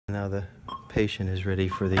Now the patient is ready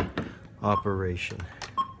for the operation.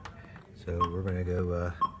 So we're going to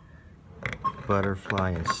go butterfly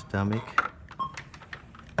and stomach.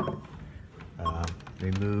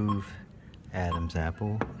 Remove Adam's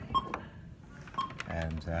apple.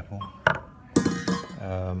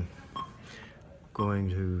 Going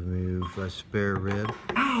to remove a spare rib.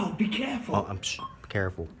 Ow, be careful. Oh,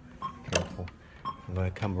 careful. I'm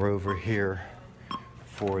going to come over here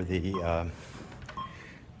for the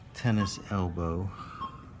tennis elbow.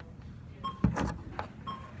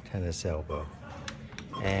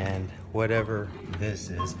 And whatever this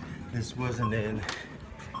is, this wasn't in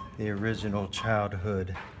the original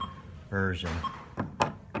childhood version.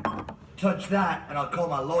 Touch that and I'll call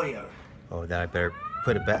my lawyer. Oh, then I better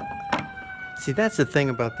put it back. See, that's the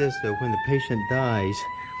thing about this though, when the patient dies,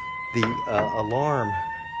 the alarm,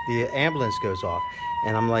 the ambulance goes off.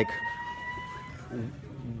 And I'm like,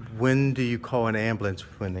 when do you call an ambulance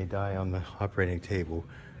when they die on the operating table?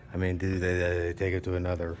 I mean, do they take it to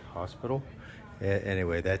another hospital?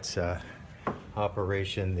 Anyway, that's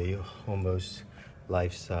Operation, the almost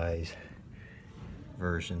life-size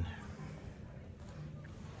version.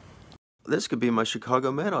 This could be my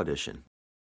Chicago Med audition.